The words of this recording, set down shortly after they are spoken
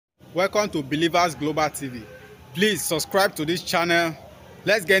Welcome to Believers Global TV. Please subscribe to this channel.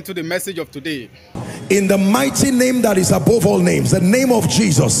 Let's get into the message of today. In the mighty name that is above all names, the name of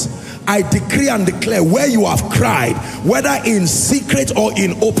Jesus, I decree and declare, where you have cried, whether in secret or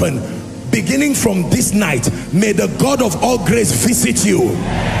in open, beginning from this night, may the God of all grace visit you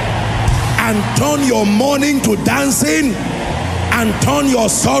and turn your mourning to dancing and turn your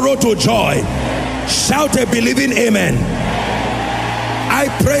sorrow to joy. Shout a believing amen. I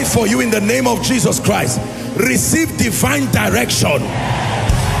pray for you in the name of Jesus Christ. Receive divine direction.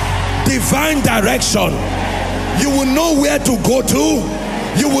 Divine direction. You will know where to go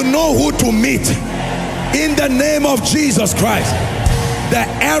to. You will know who to meet. In the name of Jesus Christ. The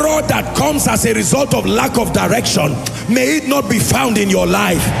error that comes as a result of lack of direction, may it not be found in your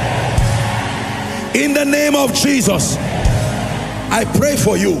life. In the name of Jesus, I pray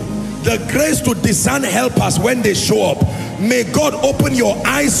for you the grace to discern helpers when they show up. May God open your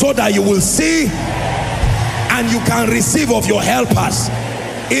eyes so that you will see and you can receive of your helpers.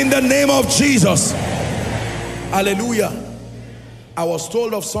 In the name of Jesus. Hallelujah. I was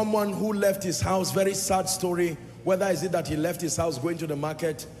told of someone who left his house, very sad story. Whether is it that he left his house going to the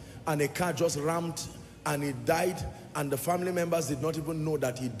market and a car just rammed and he died, and the family members did not even know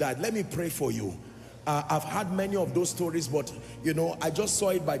that he died. Let me pray for you. I've had many of those stories, but you know, I just saw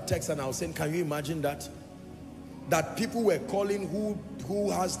it by text and I was saying, can you imagine that? That people were calling who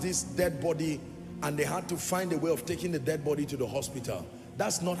has this dead body, and they had to find a way of taking the dead body to the hospital.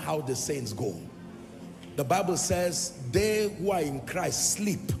 That's not how the saints go. The Bible says, they who are in Christ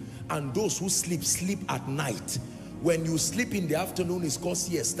sleep, and those who sleep, sleep at night. When you sleep in the afternoon, it's called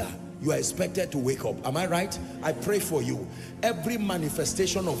siesta. You are expected to wake up. Am I right? I pray for you. Every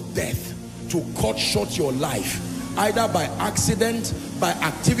manifestation of death to cut short your life, either by accident, by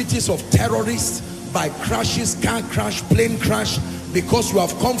activities of terrorists, by crashes, car crash, plane crash, because you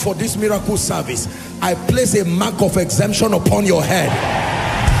have come for this miracle service, I place a mark of exemption upon your head.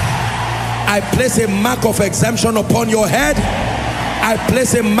 I place a mark of exemption upon your head. I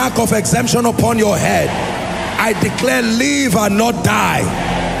place a mark of exemption upon your head. I declare, live and not die.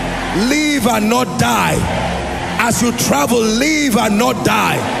 Live and not die. As you travel, live and not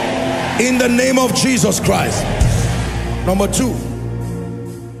die. In the name of Jesus Christ. Number two,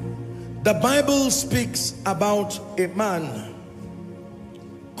 the Bible speaks about a man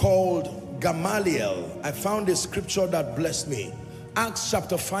called Gamaliel. I found a scripture that blessed me. Acts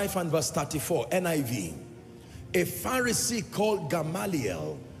chapter 5 and verse 34, NIV. A Pharisee called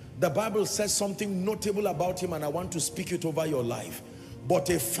Gamaliel. The Bible says something notable about him, and I want to speak it over your life. But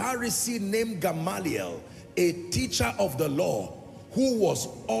a Pharisee named Gamaliel, a teacher of the law, who was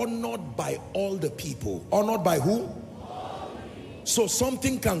honored by all the people. Honored by who? So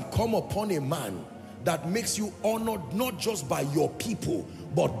something can come upon a man that makes you honored not just by your people,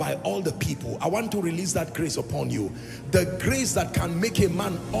 but by all the people. I want to release that grace upon you. The grace that can make a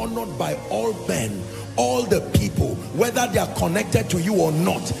man honored by all men, all the people, whether they are connected to you or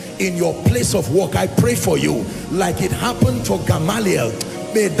not, in your place of work. I pray for you, like it happened to Gamaliel.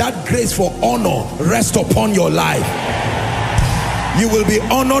 May that grace for honor rest upon your life. You will be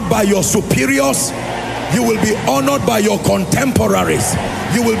honored by your superiors. You will be honored by your contemporaries.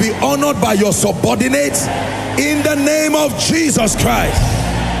 You will be honored by your subordinates. In the name of Jesus Christ.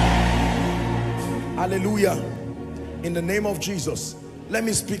 Hallelujah. In the name of Jesus. Let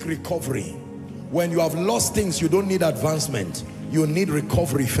me speak recovery. When you have lost things, you don't need advancement. You need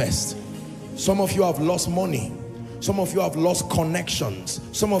recovery first. Some of you have lost money. Some of you have lost connections.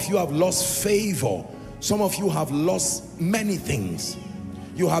 Some of you have lost favor. Some of you have lost many things.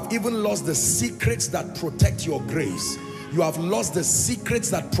 You have even lost the secrets that protect your grace. You have lost the secrets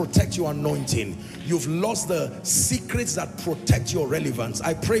that protect your anointing. You've lost the secrets that protect your relevance.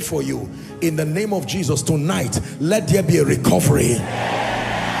 I pray for you in the name of Jesus tonight. Let there be a recovery.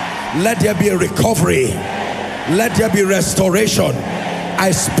 Let there be a recovery. Let there be restoration.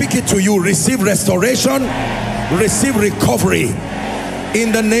 I speak it to you. Receive restoration. Receive recovery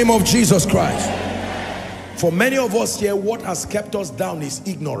in the name of Jesus Christ. For many of us here, what has kept us down is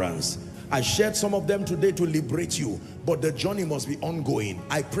ignorance. I shared some of them today to liberate you, but the journey must be ongoing.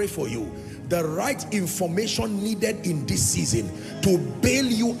 I pray for you. The right information needed in this season to bail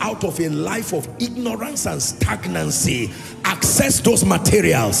you out of a life of ignorance and stagnancy. Access those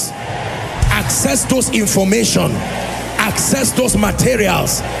materials. Access those information. Access those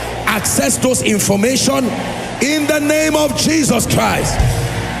materials. Access those information in the name of Jesus Christ.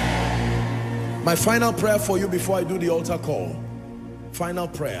 My final prayer for you before I do the altar call. Final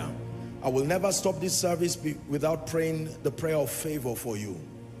prayer. I will never stop this service without praying the prayer of favor for you.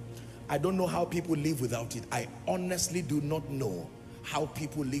 I don't know how people live without it. I honestly do not know how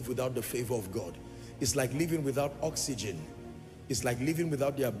people live without the favor of God. It's like living without oxygen. It's like living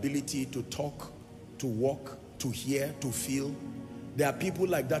without the ability to talk, to walk, to hear, to feel. There are people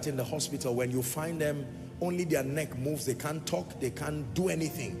like that in the hospital. When you find them, only their neck moves. They can't talk, they can't do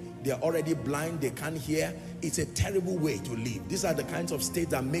anything. They are already blind, they can't hear. It's a terrible way to live. These are the kinds of states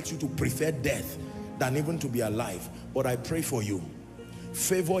that makes you to prefer death than even to be alive. But I pray for you.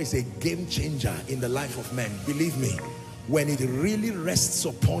 Favor is a game changer in the life of men. Believe me, when it really rests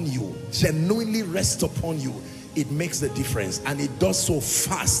upon you, genuinely rests upon you, it makes the difference, and it does so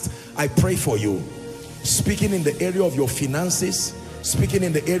fast. I pray for you. Speaking in the area of your finances, speaking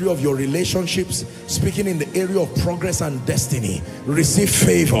in the area of your relationships, speaking in the area of progress and destiny, receive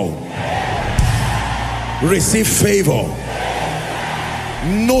favor. Receive favor.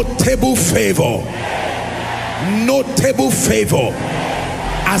 Notable favor. Notable favor.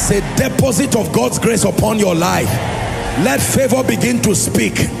 As a deposit of God's grace upon your life, let favor begin to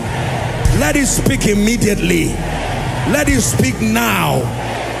speak. Let it speak immediately. Let it speak now.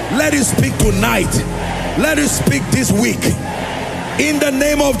 Let it speak tonight. Let it speak this week. In the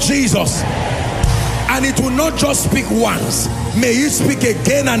name of Jesus. And it will not just speak once. May it speak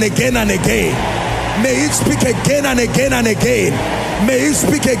again and again and again. May it speak again and again and again. May it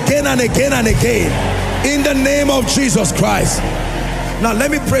speak again and again and again. In the name of Jesus Christ. Now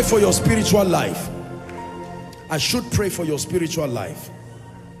let me pray for your spiritual life. I should pray for your spiritual life.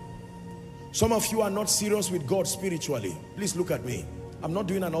 Some of you are not serious with God spiritually. Please look at me. I'm not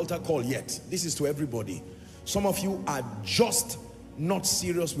doing an altar call yet. This is to everybody. Some of you are just not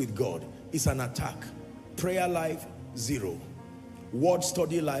serious with God. It's an attack. Prayer life, zero. Word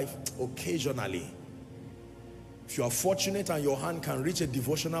study life, occasionally. If you are fortunate and your hand can reach a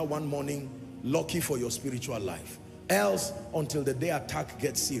devotional one morning, lucky for your spiritual life. Else, until the day attack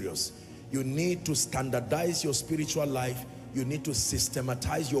gets serious, you need to standardize your spiritual life. You need to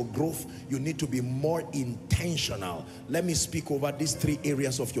systematize your growth. You need to be more intentional. Let me speak over these three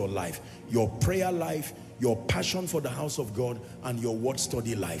areas of your life: your prayer life, your passion for the house of God, and your word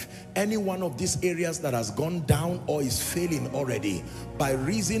study life. Any one of these areas that has gone down or is failing already, by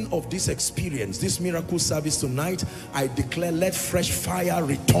reason of this experience, this miracle service tonight, I declare, let fresh fire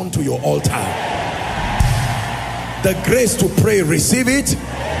return to your altar. The grace to pray, receive it.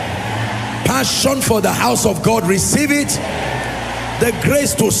 Passion for the house of God, receive it. The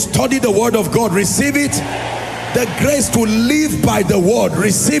grace to study the word of God, receive it. The grace to live by the word,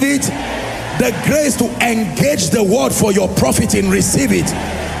 receive it. The grace to engage the word for your profit in, receive it.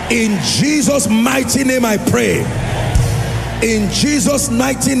 In Jesus' mighty name I pray. In Jesus'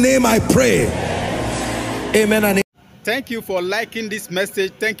 mighty name I pray. Amen and amen. Thank you for liking this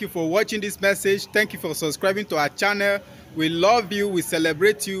message. Thank you for watching this message. Thank you for subscribing to our channel. We love you. We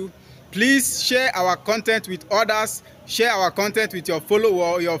celebrate you. Please share our content with others. Share our content with your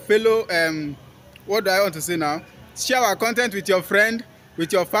follower, your fellow, what do I want to say now? Share our content with your friend,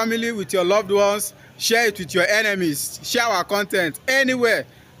 with your family, with your loved ones. Share it with your enemies. Share our content anywhere.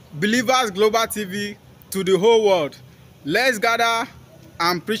 Believers Global TV to the whole world. Let's gather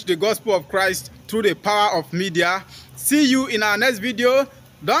and preach the gospel of Christ through the power of media. See you in our next video.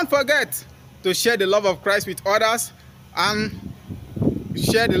 Don't forget to share the love of Christ with others, and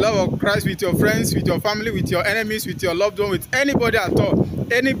share the love of Christ with your friends, with your family, with your enemies, with your loved one, with anybody at all.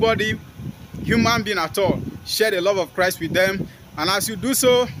 Anybody, human being at all. Share the love of Christ with them. And as you do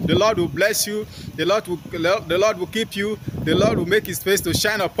so, the Lord will bless you. The Lord will keep you. The Lord will make his face to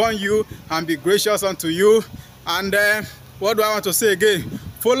shine upon you and be gracious unto you. And what do I want to say again?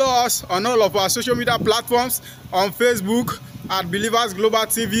 Follow us on all of our social media platforms. On Facebook at Believers Global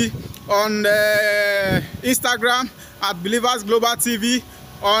TV. On Instagram at Believers Global TV.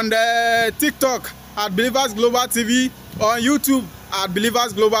 On TikTok at Believers Global TV. On YouTube at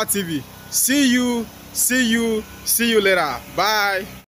Believers Global TV. See you later. Bye.